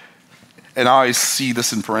 And I always see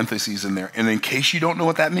this in parentheses in there. And in case you don't know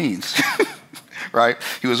what that means, right?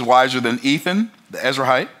 He was wiser than Ethan, the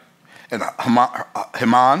Ezrahite, and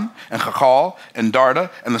Heman, and 𝐿 and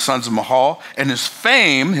Darda, and the sons of Mahal. And his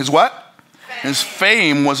fame, his what? His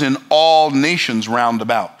fame was in all nations round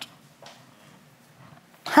about.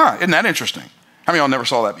 Huh, isn't that interesting? How many of y'all never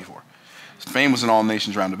saw that before? His fame was in all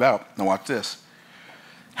nations round about. Now watch this.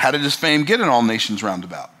 How did his fame get in all nations round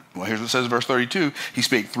about? Well, here's what it says in verse 32. He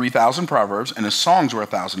spake 3,000 proverbs, and his songs were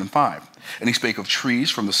 1,005. And he spake of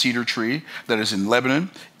trees, from the cedar tree that is in Lebanon,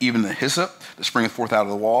 even the hyssop that springeth forth out of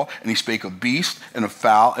the wall. And he spake of beasts, and of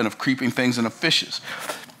fowl, and of creeping things, and of fishes.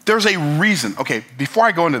 There's a reason. Okay, before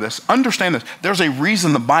I go into this, understand this. There's a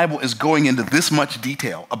reason the Bible is going into this much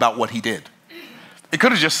detail about what he did. It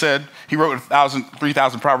could have just said he wrote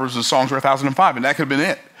 3,000 proverbs and songs were 1,005, and that could have been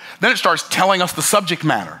it. Then it starts telling us the subject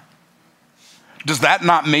matter. Does that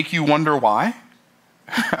not make you wonder why?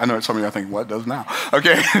 I know some of you are thinking, what does now?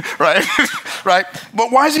 Okay, right? Right?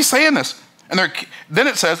 But why is he saying this? And then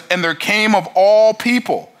it says, and there came of all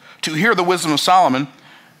people to hear the wisdom of Solomon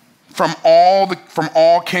from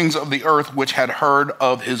all kings of the earth which had heard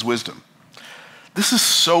of his wisdom. This is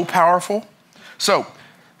so powerful. So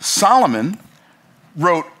Solomon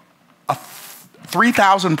wrote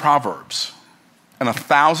 3,000 proverbs and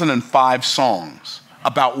 1,005 songs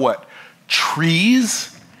about what?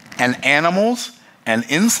 Trees and animals and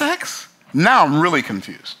insects? Now I'm really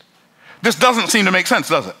confused. This doesn't seem to make sense,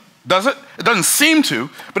 does it? Does it? It doesn't seem to,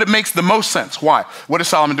 but it makes the most sense. Why? What is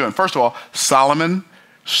Solomon doing? First of all, Solomon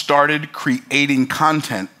started creating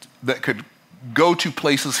content that could go to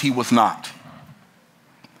places he was not.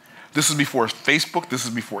 This is before Facebook, this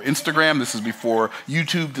is before Instagram, this is before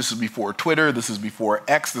YouTube, this is before Twitter, this is before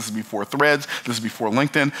X, this is before Threads, this is before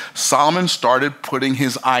LinkedIn. Solomon started putting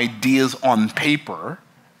his ideas on paper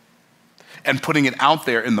and putting it out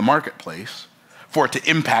there in the marketplace for it to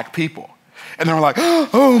impact people. And they were like,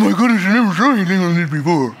 oh my goodness, I never saw anything like this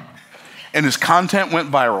before. And his content went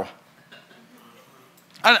viral.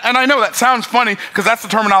 And I know that sounds funny because that's the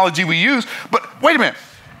terminology we use, but wait a minute.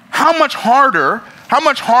 How much harder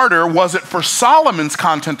was it for Solomon's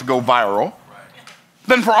content to go viral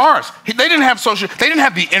than for ours? They didn't have they didn't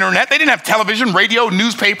have the internet, they didn't have television, radio,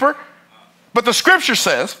 newspaper. But the scripture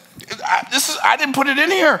says, I didn't put it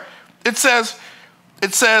in here. It says,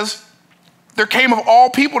 there came of all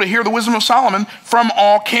people to hear the wisdom of Solomon from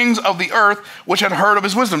all kings of the earth which had heard of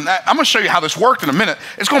his wisdom. Now, I'm going to show you how this worked in a minute.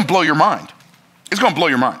 It's going to blow your mind. It's going to blow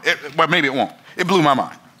your mind. Well, maybe it won't. It blew my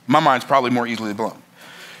mind. My mind's probably more easily blown.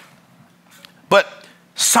 But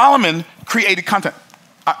Solomon created content.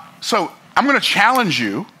 So I'm going to challenge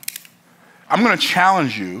you. I'm going to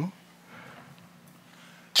challenge you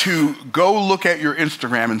to go look at your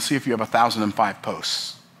Instagram and see if you have 1,005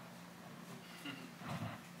 posts.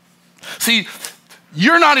 See,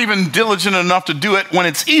 you're not even diligent enough to do it when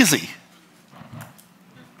it's easy.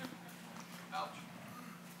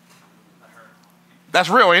 That's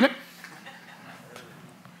real, ain't it?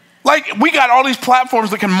 Like, we got all these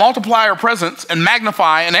platforms that can multiply our presence and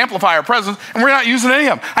magnify and amplify our presence, and we're not using any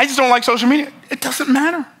of them. I just don't like social media. It doesn't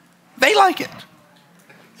matter. They like it.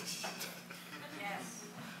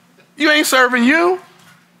 You ain't serving you.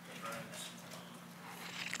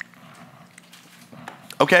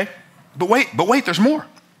 Okay, but wait, there's more.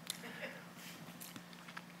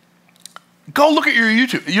 Go look at your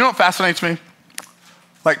YouTube. You know what fascinates me?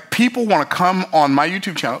 Like, people want to come on my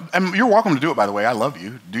YouTube channel, and you're welcome to do it, by the way. I love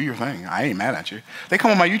you. Do your thing. I ain't mad at you. They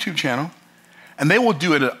come on my YouTube channel, and they will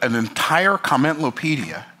do an entire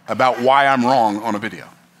commentlopedia about why I'm wrong on a video.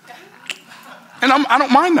 And I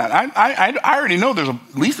don't mind that. I already know there's at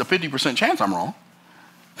least a 50% chance I'm wrong.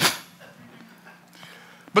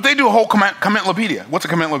 But they do a whole commentlopedia. What's a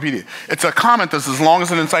commentlopedia? It's a comment that's as long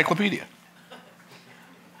as an encyclopedia.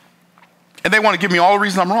 And they want to give me all the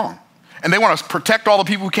reasons I'm wrong. And they want to protect all the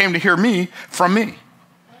people who came to hear me from me.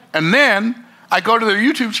 And then I go to their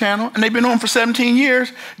YouTube channel, and they've been on for 17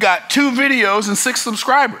 years, got 2 videos and 6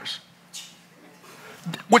 subscribers.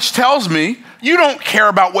 Which tells me you don't care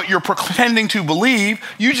about what you're pretending to believe,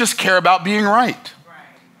 you just care about being right.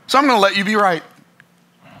 So I'm going to let you be right.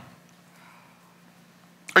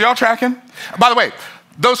 Are y'all tracking? By the way,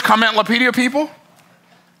 those commentlopedia people,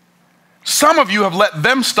 some of you have let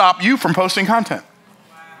them stop you from posting content.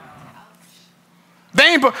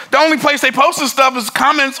 The only place they post this stuff is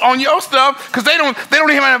comments on your stuff because they don't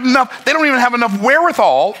even have enough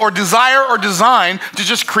wherewithal or desire or design to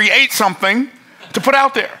just create something to put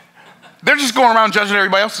out there. They're just going around judging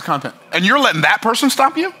everybody else's content. And you're letting that person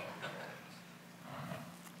stop you?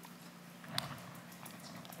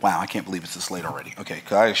 Wow, I can't believe it's this late already. Okay,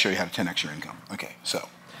 because I gotta show you how to 10x your income. Okay, so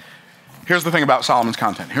here's the thing about Solomon's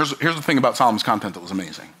content. Here's the thing about Solomon's content that was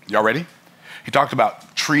amazing. Y'all ready? He talked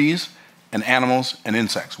about trees and animals and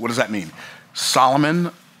insects. What does that mean?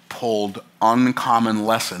 Solomon pulled uncommon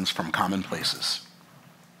lessons from common places.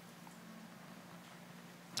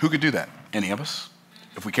 Who could do that? Any of us,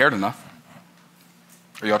 if we cared enough.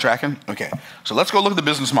 Are y'all tracking? Okay, so let's go look at the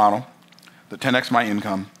business model that 10x my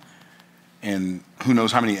income, and who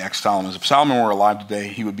knows how many X Solomon is. If Solomon were alive today,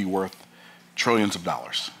 he would be worth trillions of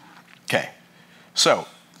dollars. Okay, so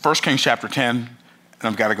 1 Kings chapter 10, and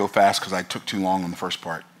I've got to go fast because I took too long on the first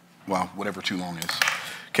part. Well, whatever too long is.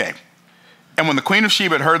 Okay, and when the queen of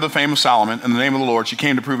Sheba had heard the fame of Solomon and the name of the Lord, she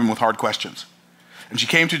came to prove him with hard questions. And she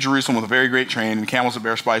came to Jerusalem with a very great train and camels that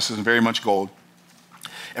bear spices and very much gold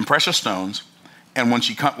and precious stones. And when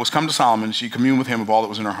she was come to Solomon, she communed with him of all that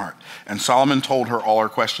was in her heart. And Solomon told her all her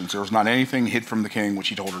questions. There was not anything hid from the king which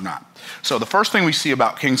he told her not. So the first thing we see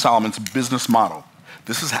about King Solomon's business model,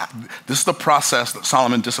 this is the process that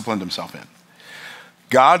Solomon disciplined himself in.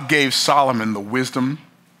 God gave Solomon the wisdom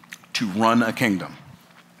to run a kingdom.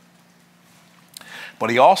 But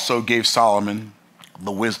he also gave Solomon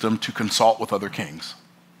the wisdom to consult with other kings.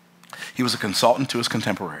 He was a consultant to his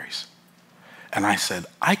contemporaries. And I said,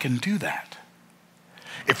 I can do that.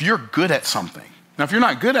 If you're good at something, now if you're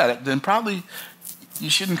not good at it, then probably you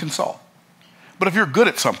shouldn't consult. But if you're good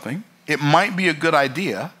at something, it might be a good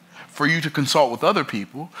idea for you to consult with other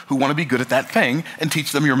people who want to be good at that thing and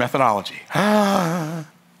teach them your methodology.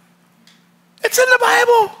 It's in the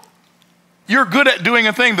Bible. You're good at doing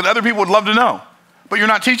a thing that other people would love to know, but you're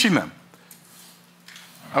not teaching them.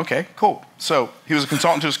 Okay, cool. So he was a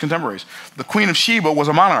consultant to his contemporaries. The queen of Sheba was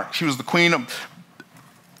a monarch. She was the queen of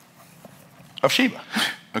Sheba.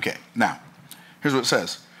 Okay, now, here's what it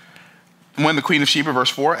says. When the queen of Sheba, verse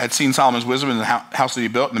 4, had seen Solomon's wisdom in the house that he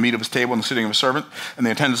built, and the meat of his table, and the sitting of his servant, and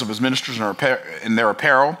the attendance of his ministers in their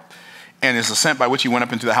apparel, and his ascent by which he went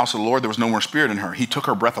up into the house of the Lord, there was no more spirit in her. He took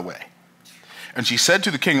her breath away. And she said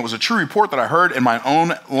to the king, it was a true report that I heard in my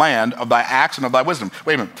own land of thy acts and of thy wisdom.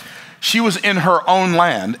 Wait a minute. She was in her own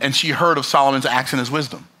land, and she heard of Solomon's acts and his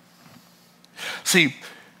wisdom. See,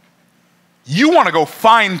 you want to go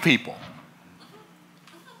find people.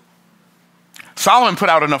 Solomon put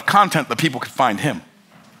out enough content that people could find him.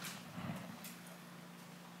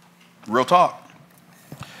 Real talk.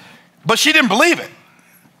 But she didn't believe it.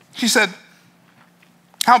 She said,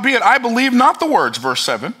 howbeit I believe not the words, verse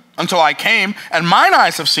 7, until I came, and mine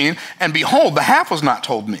eyes have seen, and behold, the half was not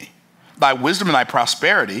told me. Thy wisdom and thy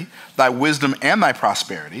prosperity, thy wisdom and thy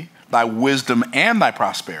prosperity, thy wisdom and thy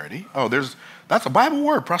prosperity. Oh, that's a Bible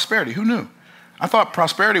word, prosperity. Who knew? I thought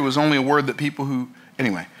prosperity was only a word that people who,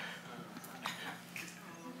 anyway.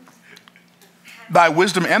 Thy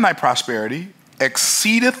wisdom and thy prosperity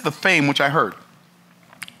exceedeth the fame which I heard.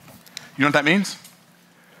 You know what that means?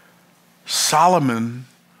 Solomon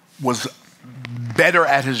was better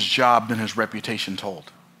at his job than his reputation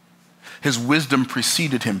told. His wisdom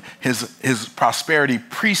preceded him. His prosperity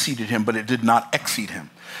preceded him, but it did not exceed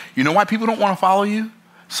him. You know why people don't want to follow you?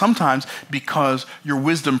 Sometimes because your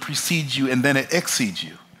wisdom precedes you and then it exceeds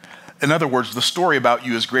you. In other words, the story about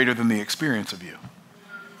you is greater than the experience of you.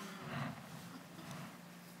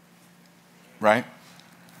 Right?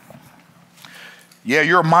 Yeah,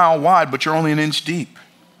 you're a mile wide, but you're only an inch deep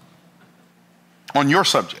on your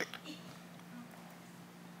subject.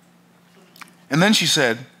 And then she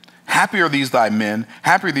said, happy are these thy men,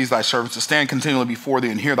 happy are these thy servants to stand continually before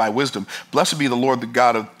thee and hear thy wisdom. Blessed be the Lord, the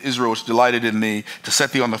God of Israel, which delighted in thee to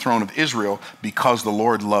set thee on the throne of Israel, because the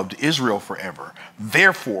Lord loved Israel forever.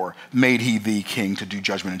 Therefore made he thee king to do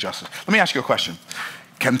judgment and justice. Let me ask you a question.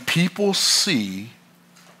 Can people see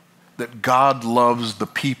that God loves the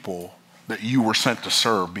people that you were sent to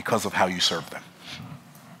serve because of how you serve them?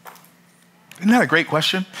 Isn't that a great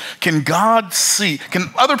question? Can God see,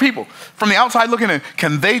 can other people from the outside looking in,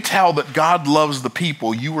 can they tell that God loves the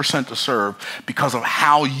people you were sent to serve because of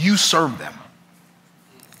how you serve them?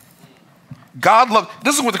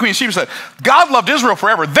 This is what the Queen of Sheba said. God loved Israel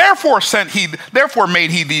forever, therefore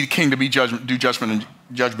made he thee king to do judgment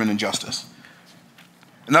and justice.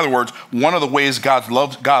 In other words, one of the ways God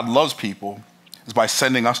loves people is by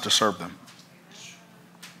sending us to serve them.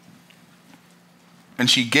 And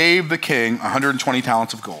she gave the king 120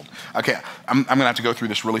 talents of gold. Okay, I'm going to have to go through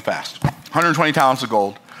this really fast. 120 talents of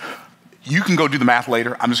gold. You can go do the math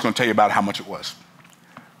later. I'm just going to tell you about how much it was.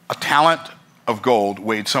 A talent of gold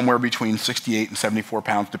weighed somewhere between 68 and 74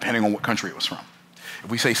 pounds, depending on what country it was from. If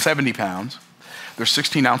we say 70 pounds, there's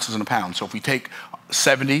 16 ounces in a pound. So if we take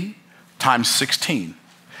 70 times 16,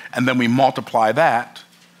 and then we multiply that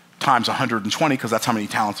times 120, because that's how many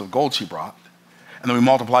talents of gold she brought, and then we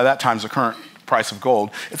multiply that times the current price of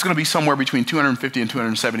gold, it's going to be somewhere between $250 and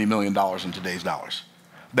 $270 million in today's dollars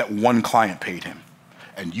that one client paid him,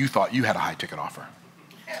 and you thought you had a high ticket offer.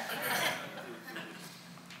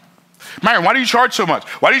 Myron, why do you charge so much?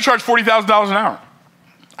 Why do you charge $40,000 an hour?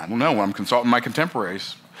 I don't know. When I'm consulting my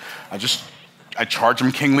contemporaries, I charge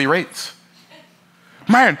them kingly rates.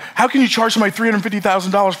 Myron, how can you charge somebody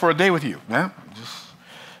 $350,000 for a day with you? Well, just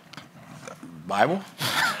Bible.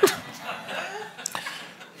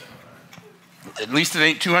 At least it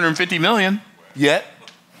ain't 250 million yet.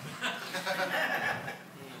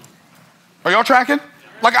 Are y'all tracking?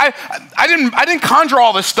 Like I didn't conjure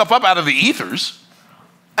all this stuff up out of the ethers.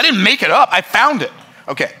 I didn't make it up. I found it.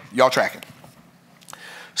 Okay, y'all tracking.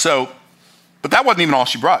 So, but that wasn't even all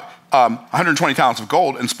she brought. 120 talents of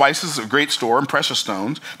gold and spices of great store and precious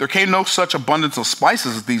stones. There came no such abundance of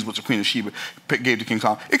spices as these which the Queen of Sheba gave to King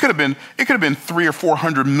Solomon. It could have been $300 or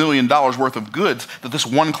 $400 million worth of goods that this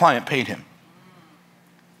one client paid him.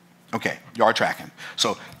 Okay, y'all are tracking.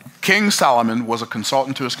 So King Solomon was a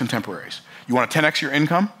consultant to his contemporaries. You want to 10x your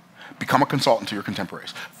income? Become a consultant to your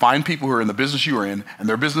contemporaries. Find people who are in the business you are in and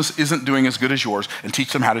their business isn't doing as good as yours and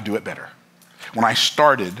teach them how to do it better. When I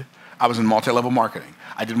started, I was in multi-level marketing.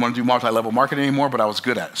 I didn't want to do multi-level marketing anymore, but I was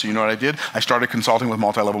good at it. So you know what I did? I started consulting with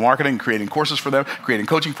multi-level marketing, creating courses for them, creating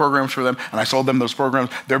coaching programs for them, and I sold them those programs.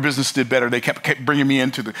 Their business did better. They kept bringing me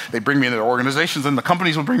into their organizations, and the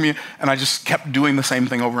companies would bring me in, and I just kept doing the same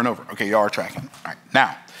thing over and over. Okay, y'all are tracking. All right,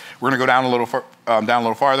 now we're going to go down a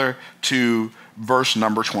little farther to verse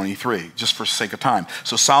number 23, just for sake of time.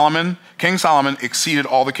 So King Solomon exceeded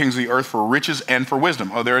all the kings of the earth for riches and for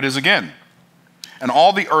wisdom. Oh, there it is again. And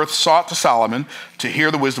all the earth sought to Solomon to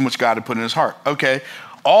hear the wisdom which God had put in his heart. Okay,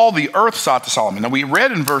 all the earth sought to Solomon. Now we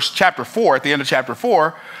read in chapter 4, at the end of chapter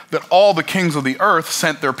 4, that all the kings of the earth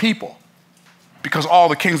sent their people. Because all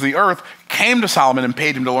the kings of the earth came to Solomon and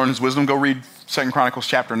paid him to learn his wisdom. Go read 2 Chronicles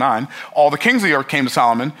chapter 9. All the kings of the earth came to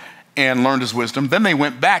Solomon and learned his wisdom. Then they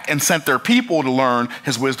went back and sent their people to learn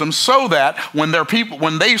his wisdom so that when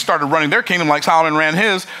they started running their kingdom like Solomon ran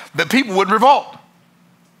his, the people would revolt.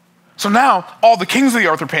 So now all the kings of the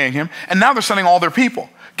earth are paying him, and now they're sending all their people.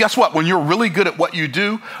 Guess what? When you're really good at what you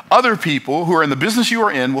do, other people who are in the business you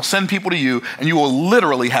are in will send people to you, and you will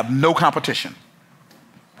literally have no competition.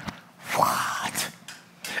 What?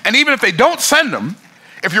 And even if they don't send them,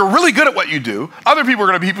 if you're really good at what you do, other people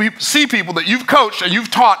are going to see people that you've coached and you've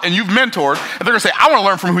taught and you've mentored, and they're going to say, I want to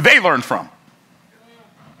learn from who they learned from.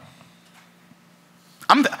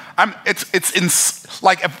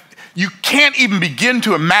 You can't even begin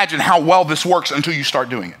to imagine how well this works until you start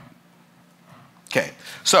doing it. Okay,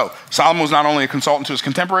 so Solomon was not only a consultant to his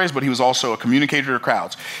contemporaries, but he was also a communicator to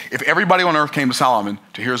crowds. If everybody on earth came to Solomon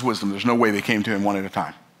to hear his wisdom, there's no way they came to him one at a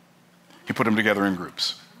time. He put them together in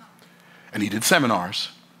groups. And he did seminars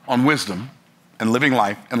on wisdom and living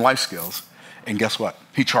life and life skills. And guess what?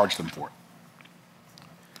 He charged them for it.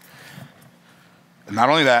 And not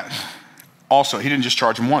only that, also, he didn't just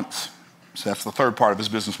charge them once. So that's the third part of his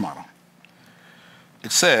business model.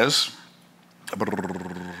 It says,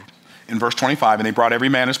 in verse 25, and they brought every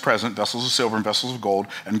man his present, vessels of silver and vessels of gold,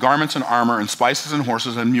 and garments and armor, and spices and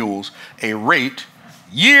horses and mules, a rate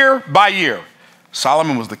year by year.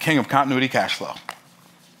 Solomon was the king of continuity cash flow.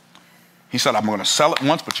 He said, I'm going to sell it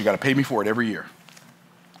once, but you got to pay me for it every year.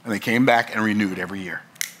 And they came back and renewed every year.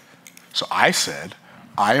 So I said,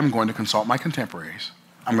 I am going to consult my contemporaries.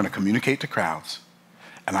 I'm going to communicate to crowds.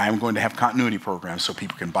 And I am going to have continuity programs so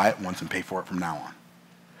people can buy it once and pay for it from now on.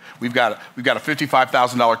 We've got a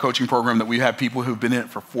 $55,000 coaching program that we have people who've been in it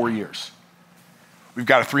for 4 years. We've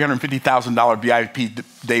got a $350,000 VIP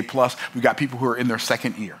day plus. We've got people who are in their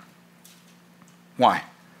second year. Why?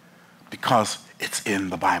 Because it's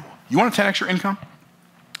in the Bible. You want to 10x your income?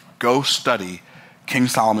 Go study King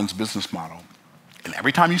Solomon's business model. And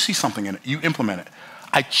every time you see something in it, you implement it.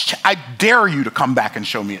 I dare you to come back and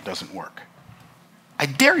show me it doesn't work. I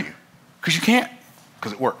dare you, because you can't,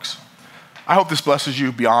 because it works. I hope this blesses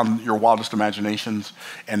you beyond your wildest imaginations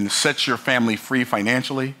and sets your family free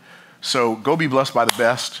financially. So go be blessed by the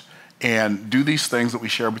best and do these things that we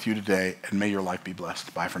shared with you today, and may your life be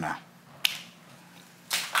blessed. Bye for now.